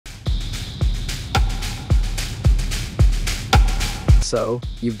So,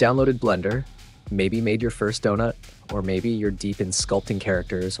 you've downloaded Blender, maybe made your first donut, or maybe you're deep in sculpting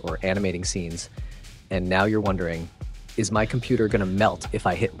characters or animating scenes, and now you're wondering, is my computer gonna melt if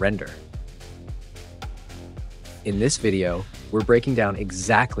I hit render? In this video, we're breaking down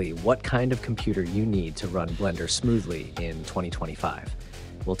exactly what kind of computer you need to run Blender smoothly in 2025.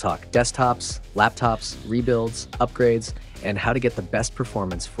 We'll talk desktops, laptops, rebuilds, upgrades, and how to get the best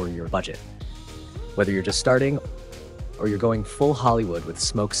performance for your budget. Whether you're just starting or you're going full Hollywood with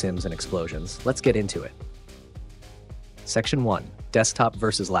smoke sims and explosions, let's get into it. Section 1, desktop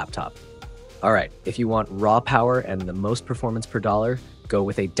versus laptop. All right, if you want raw power and the most performance per dollar, go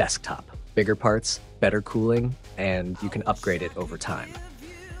with a desktop. Bigger parts, better cooling, and you can upgrade it over time.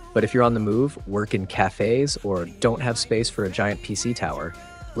 But if you're on the move, work in cafes, or don't have space for a giant PC tower,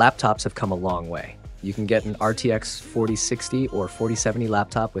 laptops have come a long way. You can get an RTX 4060 or 4070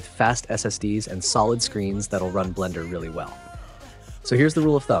 laptop with fast SSDs and solid screens that'll run Blender really well. So here's the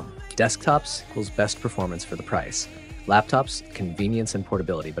rule of thumb. Desktops equals best performance for the price. Laptops, convenience and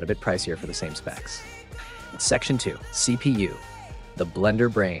portability, but a bit pricier for the same specs. Section 2, CPU, the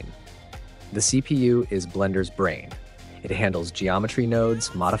Blender brain. The CPU is Blender's brain. It handles geometry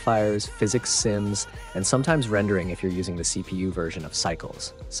nodes, modifiers, physics sims, and sometimes rendering if you're using the CPU version of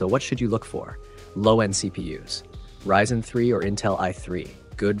Cycles. So what should you look for? Low-end CPUs. Ryzen 3 or Intel i3,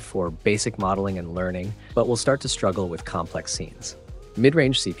 good for basic modeling and learning, but will start to struggle with complex scenes.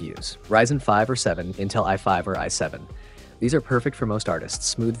 Mid-range CPUs, Ryzen 5 or 7, Intel i5 or i7. These are perfect for most artists,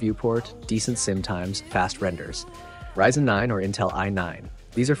 smooth viewport, decent sim times, fast renders. Ryzen 9 or Intel i9.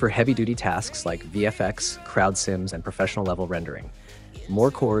 These are for heavy-duty tasks like VFX, crowd sims, and professional-level rendering. More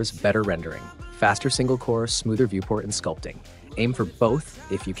cores, better rendering. Faster single-core, smoother viewport and sculpting. Aim for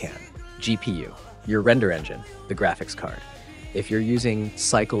both if you can. GPU, your render engine, the graphics card. If you're using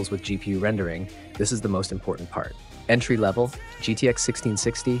Cycles with GPU rendering, this is the most important part. Entry-level, GTX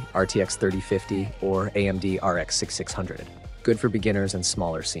 1660, RTX 3050, or AMD RX 6600. Good for beginners and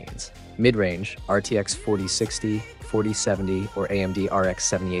smaller scenes. Mid-range, RTX 4060, 4070, or AMD RX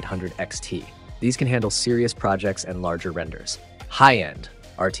 7800 XT. These can handle serious projects and larger renders. High-end,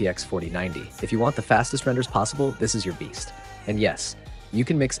 RTX 4090. If you want the fastest renders possible, this is your beast. And yes, you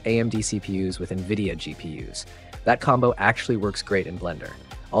can mix AMD CPUs with NVIDIA GPUs. That combo actually works great in Blender.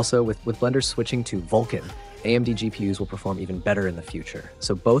 Also, with Blender switching to Vulkan, AMD GPUs will perform even better in the future,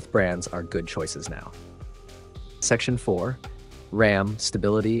 so both brands are good choices now. Section 4, RAM,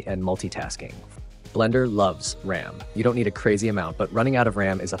 stability, and multitasking. Blender loves RAM. You don't need a crazy amount, but running out of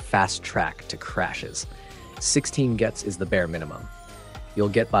RAM is a fast track to crashes. 16 gets is the bare minimum. You'll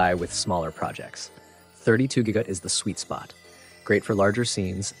get by with smaller projects. 32 GB is the sweet spot. Great for larger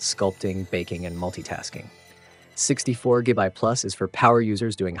scenes, sculpting, baking, and multitasking. 64 GB plus is for power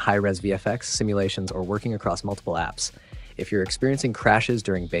users doing high-res VFX, simulations, or working across multiple apps. If you're experiencing crashes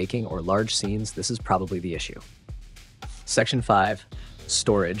during baking or large scenes, this is probably the issue. Section 5,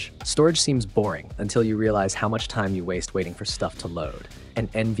 storage. Storage seems boring until you realize how much time you waste waiting for stuff to load. An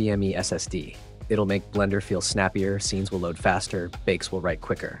NVMe SSD. It'll make Blender feel snappier, scenes will load faster, bakes will write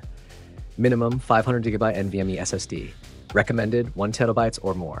quicker. Minimum 500 GB NVMe SSD. Recommended 1 TB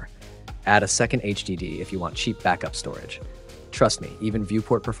or more. Add a second HDD if you want cheap backup storage. Trust me, even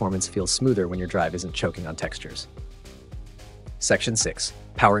viewport performance feels smoother when your drive isn't choking on textures. Section 6,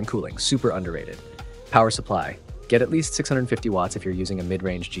 power and cooling, super underrated. Power supply. Get at least 650 watts if you're using a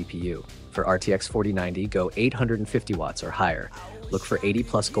mid-range GPU. For RTX 4090, go 850 watts or higher. Look for 80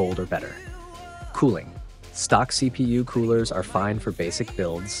 plus gold or better. Cooling. Stock CPU coolers are fine for basic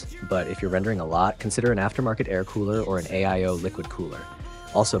builds, but if you're rendering a lot, consider an aftermarket air cooler or an AIO liquid cooler.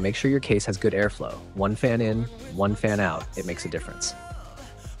 Also, make sure your case has good airflow. One fan in, one fan out, it makes a difference.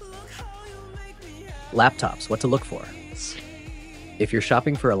 Laptops, what to look for. If you're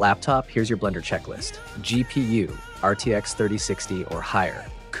shopping for a laptop, here's your Blender checklist. GPU, RTX 3060 or higher.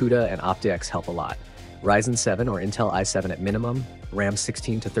 CUDA and OptiX help a lot. Ryzen 7 or Intel i7 at minimum. RAM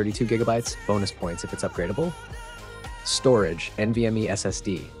 16 to 32 GB, bonus points if it's upgradable. Storage, NVMe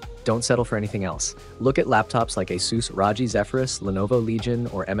SSD. Don't settle for anything else. Look at laptops like Asus Raji Zephyrus, Lenovo Legion,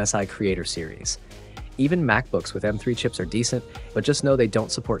 or MSI Creator Series. Even MacBooks with M3 chips are decent, but just know they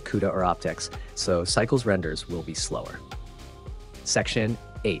don't support CUDA or OptiX, so Cycles renders will be slower. Section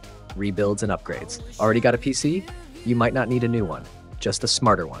 8, rebuilds and upgrades. Already got a PC? You might not need a new one, just a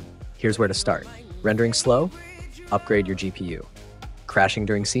smarter one. Here's where to start. Rendering slow? Upgrade your GPU. Crashing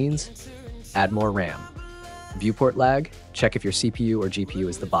during scenes? Add more RAM. Viewport lag? Check if your CPU or GPU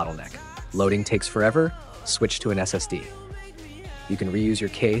is the bottleneck. Loading takes forever? Switch to an SSD. You can reuse your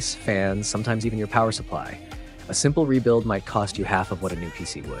case, fans, sometimes even your power supply. A simple rebuild might cost you half of what a new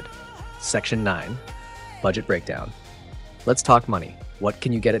PC would. Section 9, budget breakdown. Let's talk money. What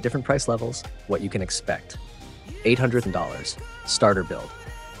can you get at different price levels? What you can expect. $800 starter build.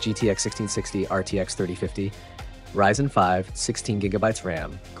 GTX 1660, RTX 3050, Ryzen 5, 16 gigabytes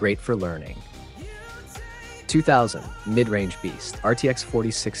RAM, great for learning. 2000 mid-range beast, RTX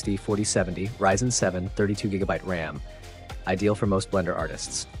 4060, 4070, Ryzen 7, 32 gigabyte RAM, ideal for most Blender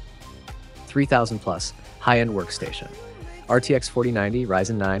artists. 3000 plus high-end workstation, RTX 4090,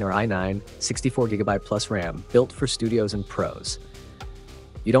 Ryzen 9 or i9, 64 gigabyte plus RAM, built for studios and pros.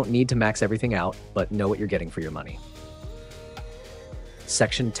 You don't need to max everything out, but know what you're getting for your money.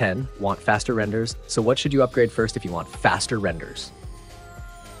 Section 10, want faster renders. So what should you upgrade first if you want faster renders?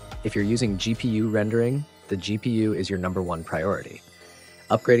 If you're using GPU rendering, the GPU is your #1 priority.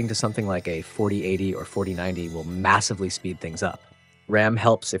 Upgrading to something like a 4080 or 4090 will massively speed things up. RAM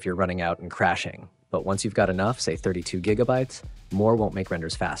helps if you're running out and crashing, but once you've got enough, say 32 gigabytes, more won't make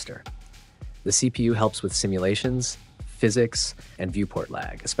renders faster. The CPU helps with simulations, physics, and viewport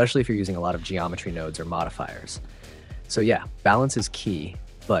lag, especially if you're using a lot of geometry nodes or modifiers. So yeah, balance is key,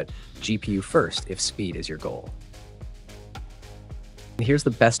 but GPU first if speed is your goal. And here's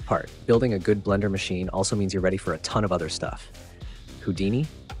the best part. Building a good Blender machine also means you're ready for a ton of other stuff. Houdini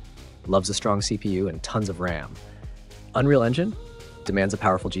loves a strong CPU and tons of RAM. Unreal Engine demands a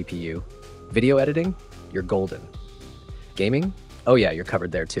powerful GPU. Video editing, you're golden. Gaming? Oh yeah, you're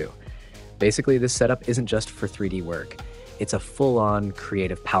covered there too. Basically, this setup isn't just for 3D work. It's a full-on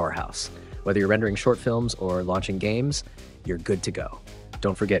creative powerhouse. Whether you're rendering short films or launching games, you're good to go.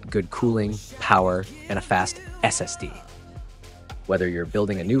 Don't forget good cooling, power, and a fast SSD. Whether you're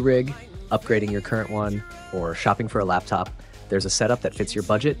building a new rig, upgrading your current one, or shopping for a laptop, there's a setup that fits your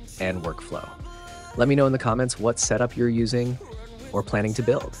budget and workflow. Let me know in the comments what setup you're using or planning to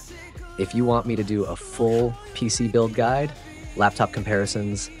build. If you want me to do a full PC build guide, laptop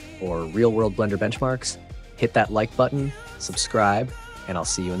comparisons, or real-world Blender benchmarks, hit that like button, subscribe, and I'll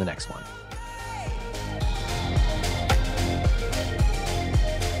see you in the next one.